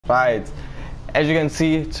Right, as you can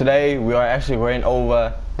see, today we are actually going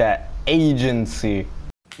over the agency.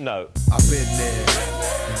 No. I've been there,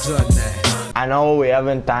 done that. I know we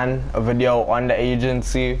haven't done a video on the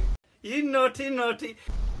agency. You naughty.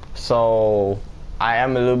 So I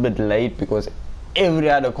am a little bit late because every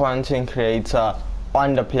other content creator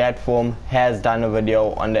on the platform has done a video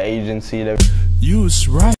on the agency. You was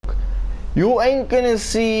right. You ain't gonna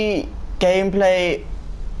see gameplay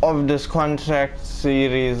of this contract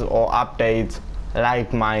series or updates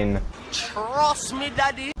like mine. Trust me,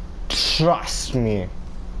 daddy. Trust me.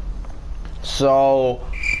 So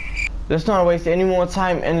let's not waste any more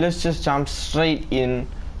time and let's just jump straight in.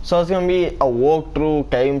 So it's gonna be a walkthrough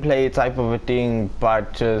gameplay type of a thing,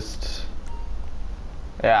 but just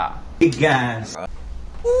yeah. Hey guys.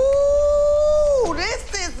 Ooh,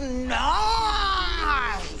 this is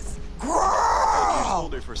nice. Girl.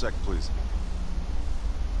 Hold it for a second, please.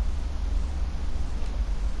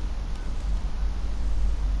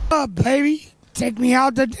 Up, baby. Take me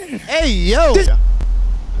out to dinner. Hey, yo! Yeah,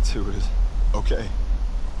 that's who it is. Okay.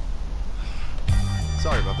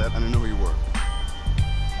 Sorry about that. I didn't know who you were.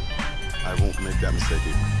 I won't make that mistake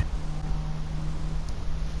either.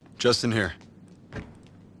 Justin here.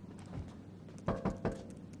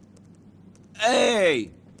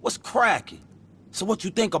 Hey, what's cracking? So what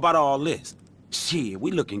you think about all this? Shit,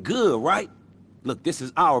 we looking good, right? Look, this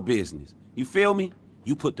is our business. You feel me?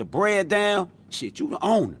 You put the bread down, shit, you the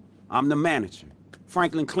owner. I'm the manager.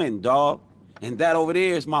 Franklin Clinton, dawg. And that over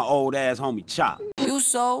there is my old ass homie Chop. You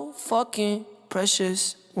so fucking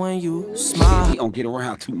precious when you smile. He don't get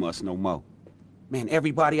around too much no more. Man,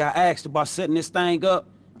 everybody I asked about setting this thing up,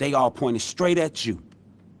 they all pointed straight at you.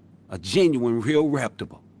 A genuine, real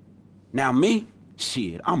reputable. Now me,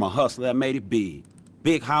 shit, I'm a hustler that made it big.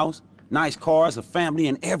 Big house, nice cars, a family,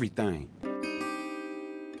 and everything.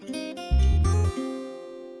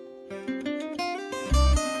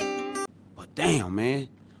 But damn, man,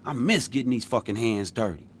 I miss getting these fucking hands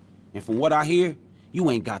dirty. And from what I hear, you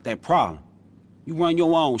ain't got that problem. You run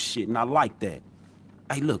your own shit, and I like that.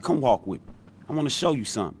 Hey, look, come walk with me. I want to show you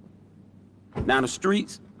something. Down the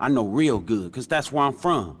streets, I know real good, because that's where I'm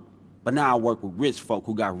from. But now I work with rich folk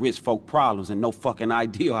who got rich folk problems and no fucking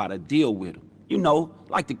idea how to deal with them. You know,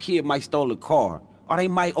 like the kid might stole a car, or they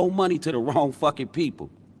might owe money to the wrong fucking people,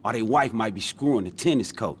 or their wife might be screwing the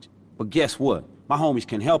tennis coach. But guess what? My homies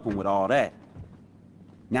can help them with all that.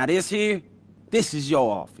 Now this here, this is your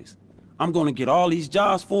office. I'm gonna get all these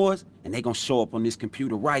jobs for us, and they gonna show up on this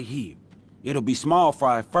computer right here. It'll be small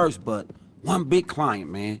fry at first, but one big client,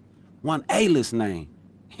 man. One A-list name,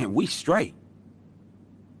 and we straight.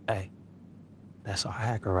 Hey, that's our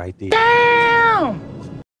hacker right there. Damn!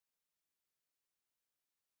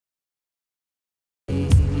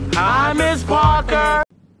 Hi, Miss Parker!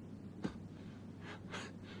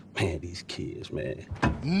 Man, these kids, man.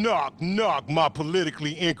 Knock, knock, my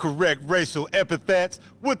politically incorrect racial epithets.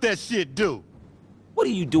 What that shit do? What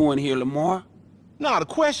are you doing here, Lamar? Nah, the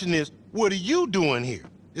question is, what are you doing here?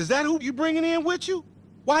 Is that who you bringing in with you?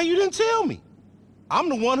 Why you didn't tell me? I'm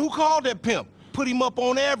the one who called that pimp. Put him up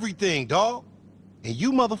on everything, dawg. And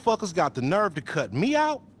you motherfuckers got the nerve to cut me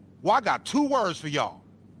out? Well, I got two words for y'all.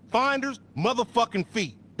 Finders, motherfucking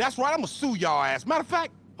feet. That's right, I'ma sue y'all ass. Matter of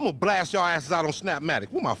fact, I'm gonna blast y'all asses out on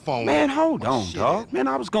Snapmatic. Where my phone Man, at? hold on, Shit. dog. Man,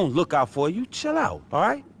 I was gonna look out for you. Chill out, all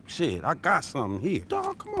right? Shit, I got something here.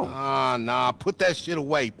 Dog, come on. Nah, put that shit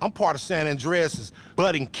away. I'm part of San Andreas'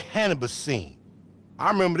 budding cannabis scene. I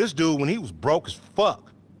remember this dude when he was broke as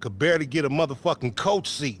fuck. Could barely get a motherfucking coach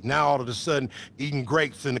seat. Now all of a sudden, eating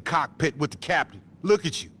grapes in the cockpit with the captain. Look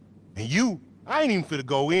at you. And you, I ain't even finna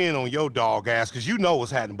go in on your dog ass, cause you know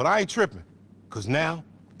what's happening, but I ain't tripping. Cause now,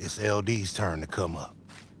 it's LD's turn to come up.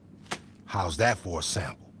 How's that for a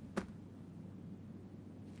sample?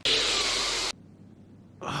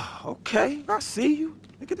 Okay, I see you.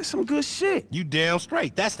 Look at this, some good shit. You damn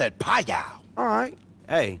straight. That's that payal. All right.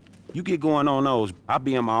 Hey, you get going on those. I'll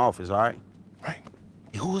be in my office, all right? Right.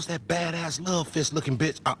 Hey, who was that badass love fist looking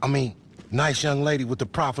bitch? I mean, nice young lady with the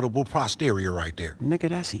profitable posterior right there. Nigga,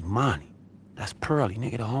 that's Imani. That's Pearly,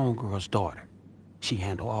 nigga, the homegirl's daughter. She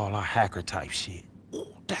handle all our hacker type shit.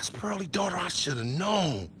 Oh, that's Pearly daughter. I should have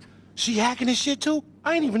known. She hacking this shit too?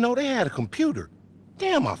 I didn't even know they had a computer.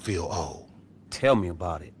 Damn, I feel old. Tell me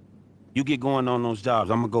about it. You get going on those jobs.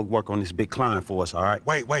 I'm gonna go work on this big client for us, all right?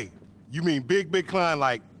 Wait. You mean big client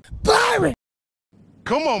like... Byron!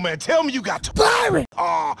 Come on, man. Tell me you got to... Byron!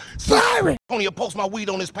 Byron! Only post my weed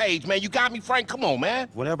on this page, man. You got me, Frank? Come on, man.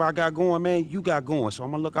 Whatever I got going, man, you got going, so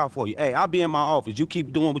I'm gonna look out for you. Hey, I'll be in my office. You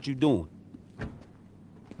keep doing what you doing.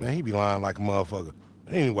 Man, he be lying like a motherfucker.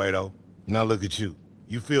 Anyway, though, now look at you.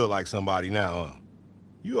 You feel like somebody now, huh?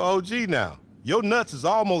 You OG now. Your nuts is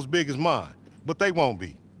almost big as mine, but they won't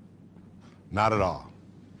be. Not at all.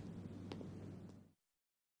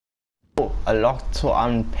 A lot to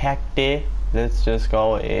unpack there. Let's just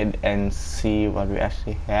go ahead and see what we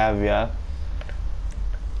actually have here.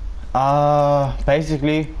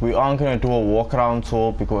 Basically we aren't gonna do a walk around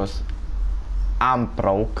tour because I'm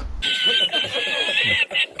broke.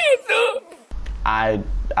 I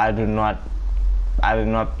did not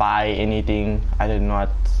buy anything. I did not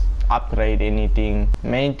upgrade anything.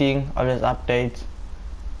 Main thing of this update,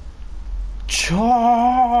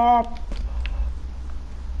 chop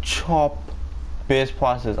best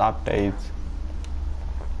parts is updates.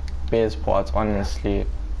 Best parts, honestly,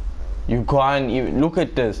 you can't even look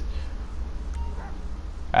at this.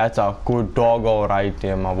 That's a good doggo right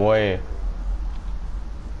there, my boy.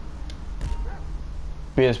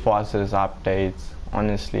 Best parts is updates,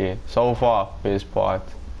 honestly, so far. Best part.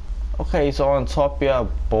 Okay, so on top here,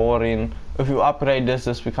 boring. If you upgrade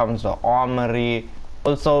this becomes the armory.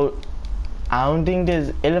 Also, I don't think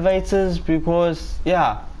there's elevators because,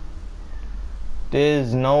 yeah,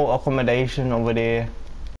 there's no accommodation over there.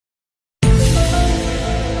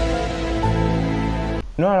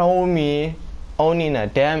 Not only owning a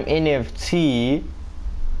damn NFT.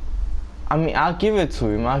 I mean, I'll give it to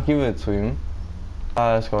him.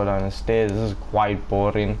 Let's go down the stairs. This is quite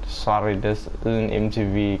boring. Sorry, this isn't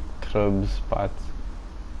MTV Cribs, but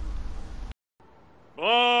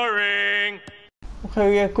Boring. okay,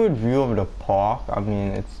 we get a good view of the park. I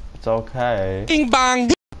mean, it's okay. Bing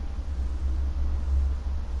bang.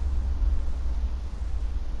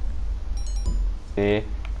 See,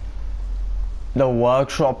 the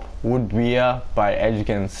workshop would be here, but as you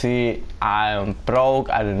can see, I am broke.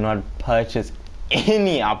 I did not purchase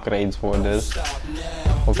any upgrades for this.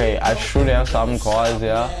 Okay, I should have some cars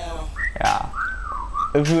here. Yeah,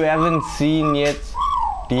 if you haven't seen yet,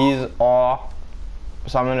 these are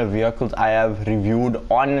some of the vehicles I have reviewed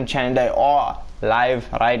on the channel. They are live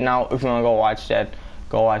right now. If you want to go watch that,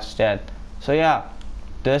 go watch that. So yeah,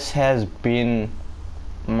 this has been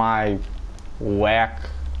my whack.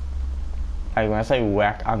 Like, when I say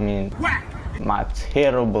whack, I mean my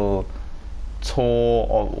terrible tour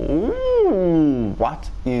of. Ooh, what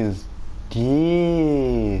is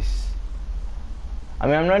this? I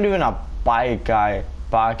mean, I'm not even a bike guy,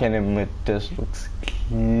 but I can admit this looks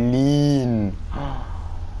clean.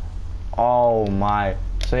 Oh my.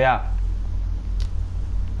 So yeah,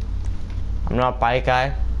 I'm not a bike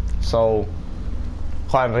guy, so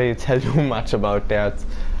can't really tell you much about that.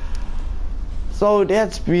 So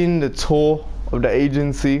that's been the tour of the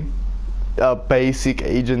agency, basic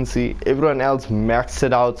agency. Everyone else maxed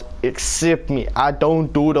it out except me. I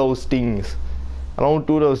don't do those things.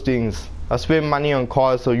 I spend money on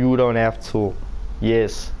cars so you don't have to.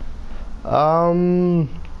 Yes.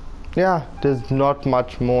 Yeah, there's not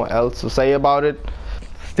much more else to say about it.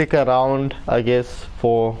 Stick around, I guess,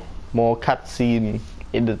 for more cutscene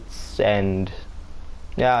edits, and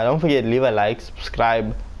yeah, don't forget, leave a like,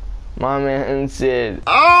 subscribe. My man said,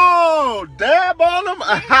 Oh, dab on them.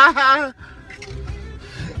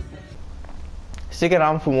 stick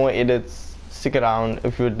around for more edits. Stick around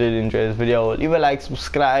if you did enjoy this video. Leave a like,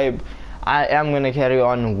 subscribe. I am gonna carry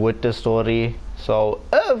on with the story, so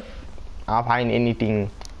if I find anything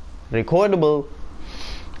recordable,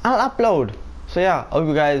 I'll upload. So yeah, hope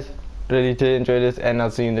you guys really did enjoy this, and I'll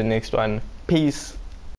see you in the next one. Peace.